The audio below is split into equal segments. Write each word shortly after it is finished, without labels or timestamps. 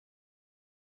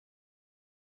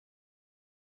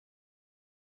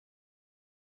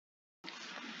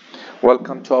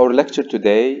Welcome to our lecture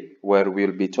today, where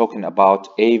we'll be talking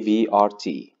about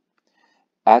AVRT,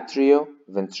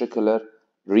 Atrioventricular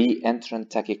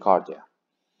re-entrant tachycardia.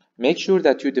 Make sure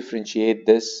that you differentiate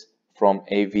this from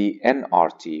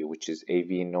AVNRT, which is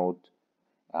AV nodal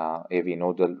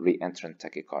re-entrant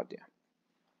tachycardia.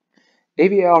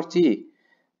 AVRT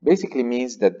basically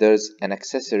means that there's an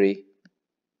accessory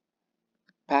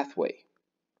pathway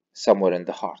somewhere in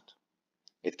the heart.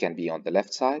 It can be on the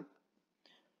left side.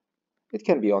 It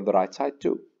can be on the right side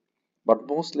too, but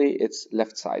mostly it's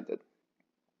left-sided.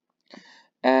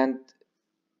 And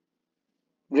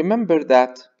remember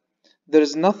that there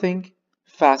is nothing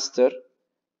faster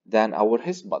than our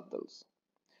His bundles.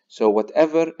 So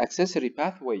whatever accessory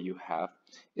pathway you have,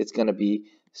 it's going to be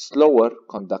slower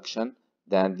conduction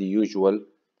than the usual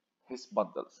His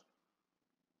bundles.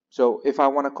 So if I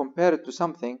want to compare it to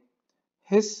something,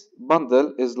 His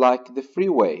bundle is like the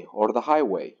freeway or the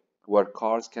highway where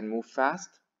cars can move fast.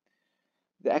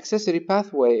 The accessory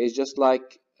pathway is just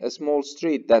like a small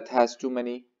street that has too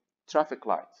many traffic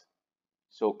lights.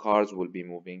 So cars will be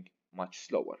moving much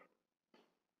slower.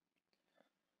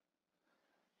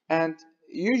 And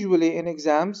usually in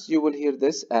exams, you will hear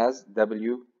this as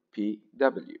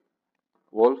WPW,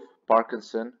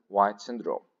 wolf-prkinson-white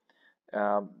syndrome.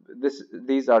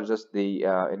 These are just the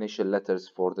initial letters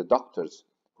for the doctors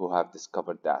who have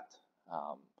discovered that.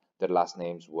 Their last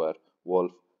names were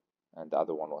Wolf, and the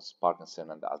other one was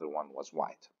Parkinson, and the other one was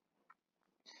White.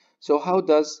 So how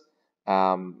does the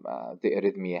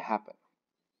arrhythmia happen?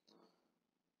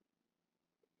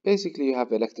 Basically, you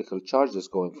have electrical charges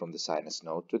going from the sinus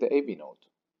node to the AV node.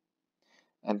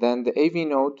 And then the AV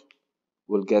node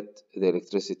will get the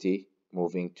electricity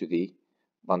moving to the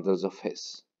bundles of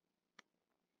His.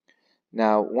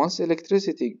 Now, once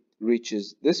electricity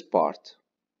reaches this part,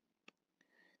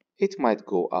 it might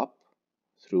go up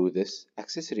through this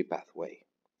accessory pathway.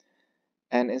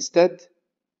 And instead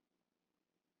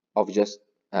of just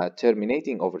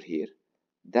terminating over here,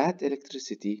 that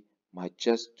electricity might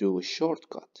just do a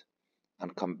shortcut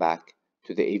and come back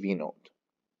to the AV node.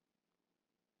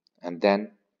 And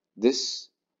then this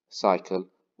cycle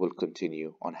will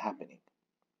continue on happening.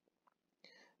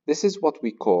 This is what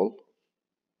we call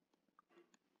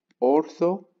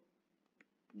orthodromic.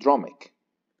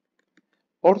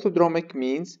 Orthodromic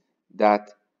means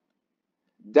that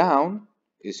down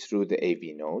is through the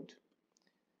AV node,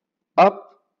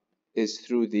 up is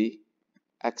through the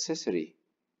accessory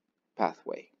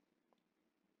pathway.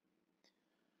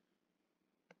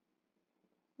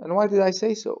 And why did I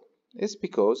say so? It's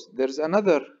because there's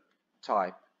another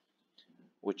type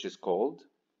which is called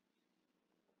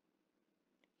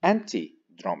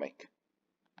antidromic.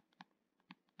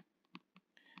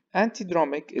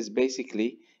 Antidromic is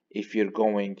basically if you're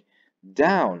going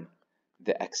down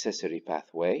the accessory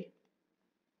pathway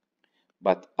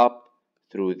but up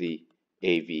through the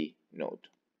AV node.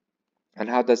 And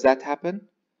how does that happen?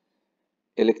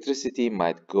 Electricity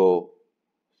might go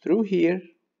through here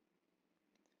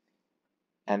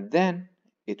and then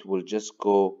it will just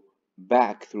go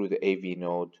back through the AV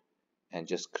node and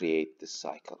just create this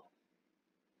cycle.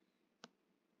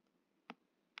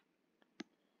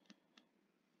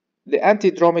 The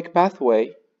antidromic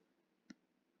pathway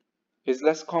is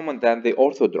less common than the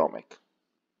orthodromic,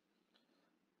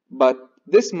 but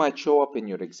this might show up in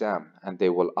your exam and they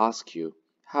will ask you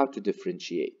how to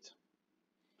differentiate.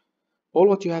 All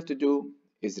what you have to do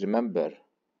is remember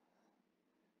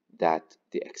that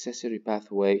the accessory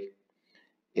pathway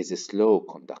is a slow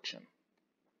conduction.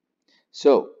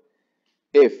 So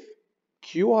if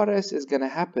QRS is going to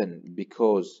happen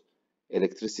because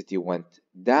electricity went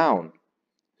down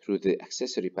through the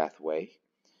accessory pathway,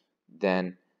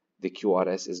 then the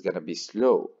QRS is going to be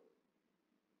slow.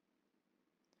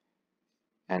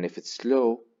 And if it's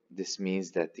slow, this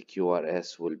means that the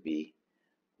QRS will be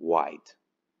wide.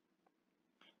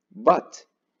 But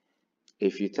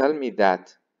if you tell me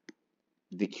that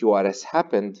the QRS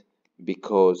happened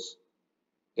because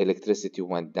electricity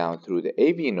went down through the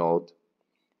AV node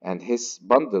and His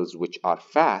bundles, which are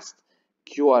fast,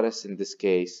 QRS in this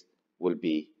case will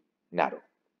be narrow.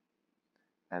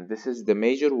 And this is the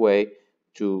major way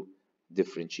to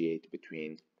differentiate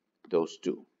between those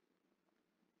two.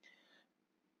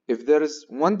 If there is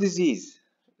one disease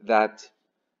that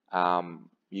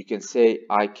you can say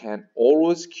I can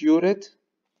always cure it,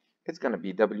 it's going to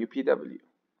be WPW.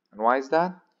 And why is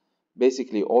that?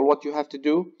 Basically, all what you have to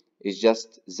do is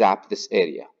just zap this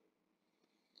area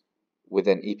with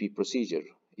an EP procedure.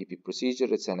 EP procedure,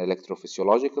 it's an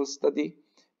electrophysiological study.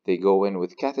 They go in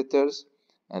with catheters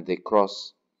and they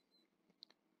cross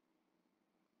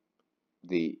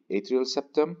the atrial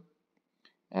septum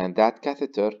and that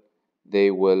catheter,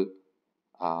 they will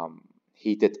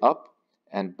heat it up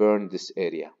and burn this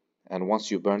area. And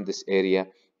once you burn this area,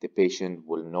 the patient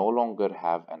will no longer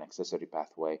have an accessory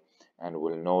pathway and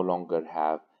will no longer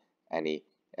have any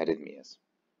arrhythmias.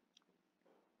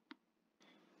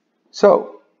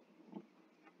 So,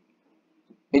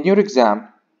 in your exam,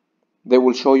 they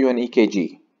will show you an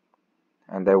EKG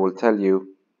and they will tell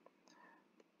you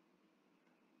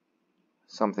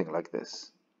something like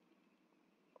this.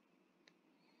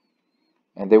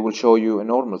 And they will show you a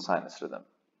normal sinus rhythm.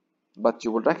 But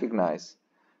you will recognize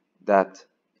that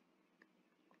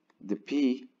the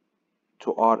P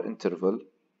to R interval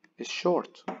is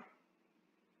short.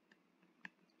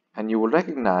 And you will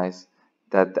recognize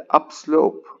that the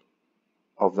upslope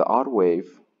of the R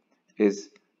wave is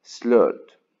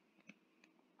slurred.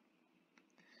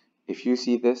 If you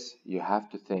see this, you have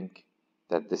to think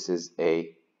that this is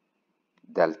a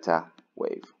delta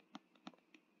wave.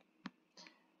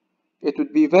 It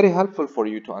would be very helpful for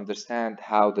you to understand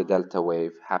how the delta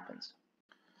wave happens.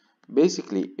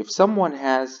 Basically, if someone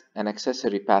has an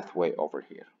accessory pathway over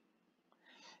here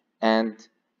and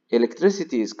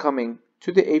electricity is coming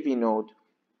to the AV node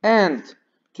and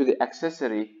to the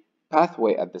accessory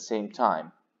pathway at the same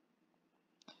time,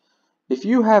 if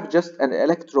you have just an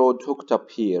electrode hooked up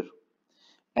here,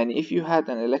 and if you had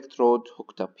an electrode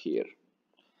hooked up here,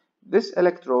 this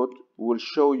electrode will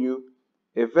show you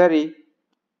a very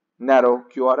narrow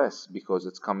QRS because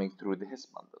it's coming through the His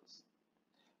bundles.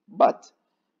 But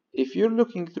if you're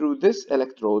looking through this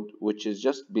electrode, which is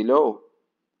just below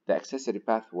the accessory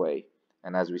pathway,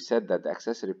 and as we said that the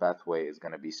accessory pathway is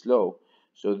going to be slow,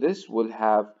 so this will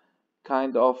have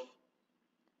kind of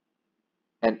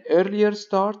an earlier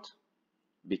start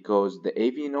because the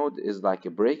AV node is like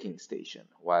a braking station,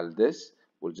 while this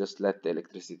will just let the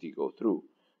electricity go through.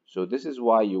 So this is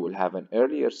why you will have an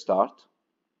earlier start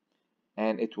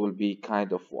and it will be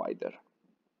kind of wider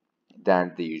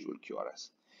than the usual QRS.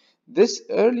 This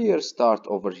earlier start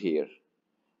over here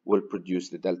will produce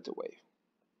the delta wave.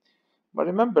 But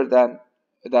remember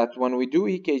that when we do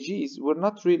EKGs, we're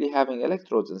not really having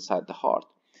electrodes inside the heart.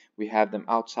 We have them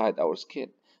outside our skin.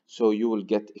 So you will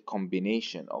get a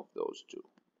combination of those two.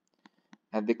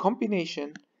 And the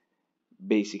combination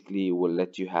basically will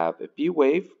let you have a P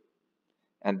wave,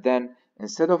 and then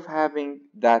instead of having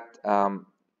that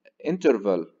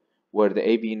interval where the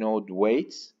AV node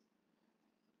waits,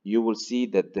 you will see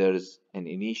that there's an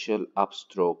initial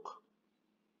upstroke,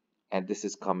 and this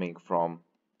is coming from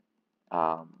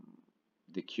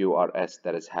the QRS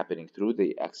that is happening through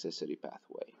the accessory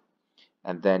pathway,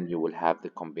 and then you will have the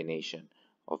combination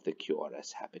of the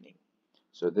QRS happening.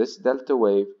 So this delta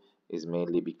wave is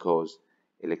mainly because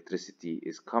electricity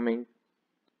is coming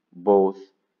both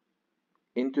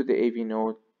into the AV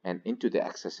node and into the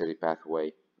accessory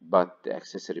pathway, but the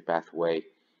accessory pathway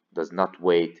does not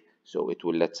wait, so it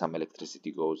will let some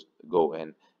electricity go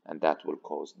in, and that will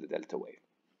cause the delta wave.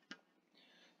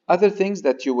 Other things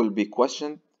that you will be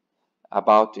questioned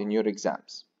about in your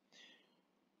exams: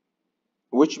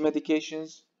 which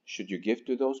medications should you give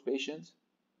to those patients?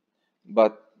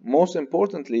 But most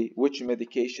importantly, which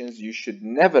medications you should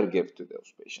never give to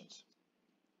those patients?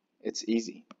 It's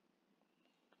easy.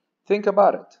 Think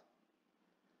about it.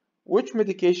 Which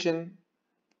medication,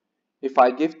 if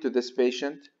I give to this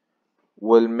patient,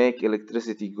 will make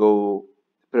electricity go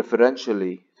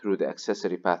preferentially through the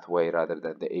accessory pathway rather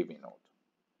than the AV node?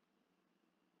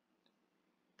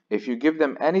 If you give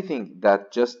them anything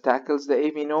that just tackles the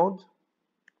AV node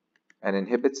and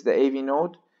inhibits the AV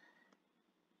node,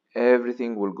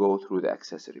 everything will go through the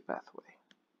accessory pathway.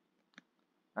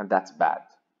 And that's bad.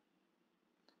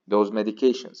 Those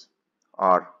medications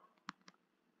are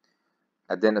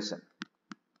adenosine,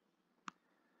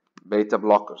 beta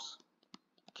blockers,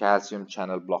 calcium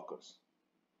channel blockers.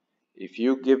 If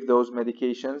you give those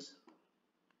medications,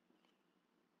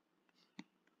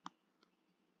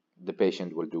 the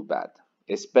patient will do bad,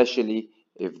 especially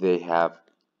if they have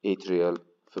atrial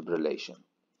fibrillation.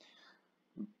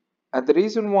 And the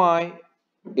reason why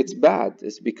it's bad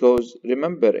is because,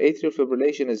 remember, atrial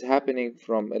fibrillation is happening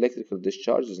from electrical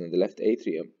discharges in the left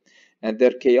atrium, and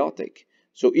they're chaotic.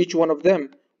 So each one of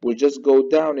them will just go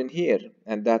down in here,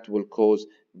 and that will cause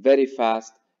very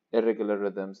fast, irregular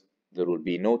rhythms. There will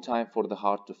be no time for the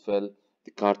heart to fill,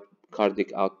 the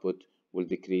cardiac output will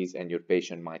decrease, and your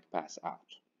patient might pass out.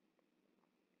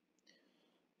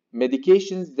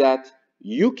 Medications that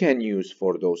you can use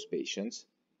for those patients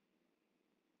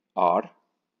are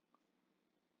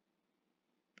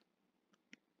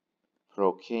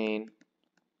procainamide.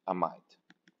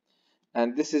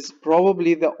 And this is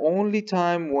probably the only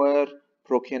time where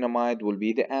procainamide will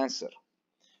be the answer.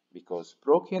 because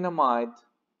procainamide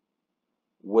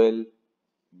will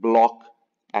block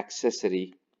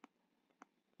accessory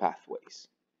pathways.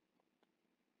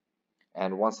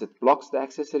 And once it blocks the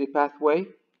accessory pathway,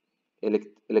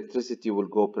 electricity will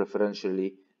go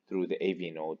preferentially through the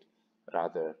AV node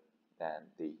rather than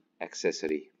the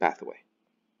accessory pathway.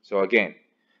 So again,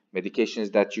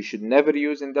 medications that you should never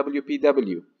use in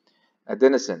WPW: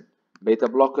 adenosine, beta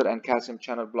blocker, and calcium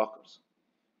channel blockers.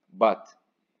 But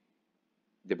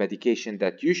the medication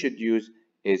that you should use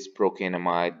is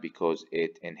procainamide because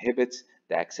it inhibits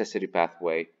the accessory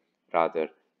pathway rather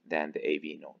than the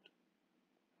AV node.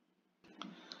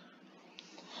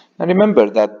 And remember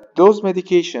that those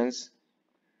medications,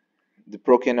 the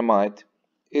procainamide,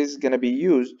 is going to be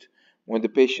used when the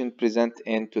patient presents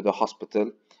into the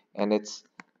hospital and it's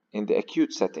in the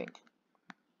acute setting,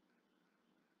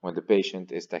 when the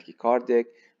patient is tachycardic,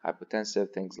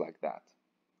 hypotensive, things like that.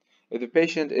 If the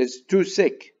patient is too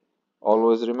sick,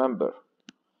 always remember,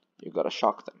 you gotta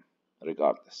shock them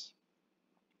regardless.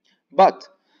 But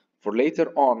for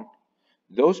later on,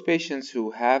 those patients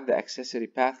who have the accessory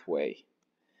pathway,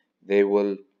 they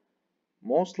will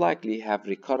most likely have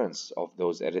recurrence of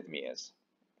those arrhythmias.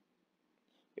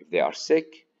 If they are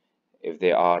sick, if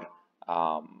they are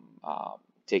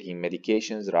taking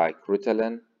medications like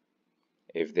Ritalin,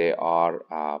 if they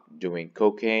are doing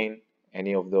cocaine,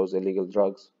 any of those illegal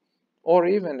drugs, or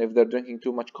even if they're drinking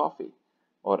too much coffee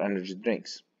or energy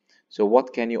drinks. So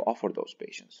what can you offer those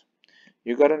patients?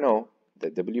 You got to know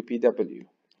that WPW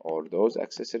or those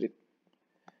accessory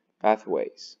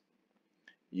pathways,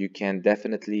 you can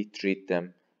definitely treat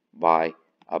them by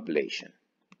ablation.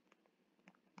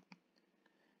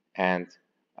 And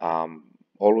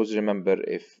always remember,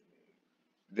 if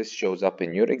this shows up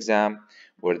in your exam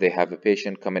where they have a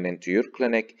patient coming into your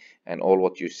clinic and all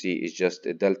what you see is just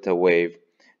a delta wave,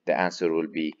 the answer will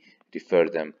be refer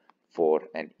them for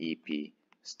an EP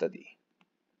study.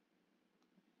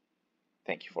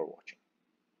 Thank you for watching.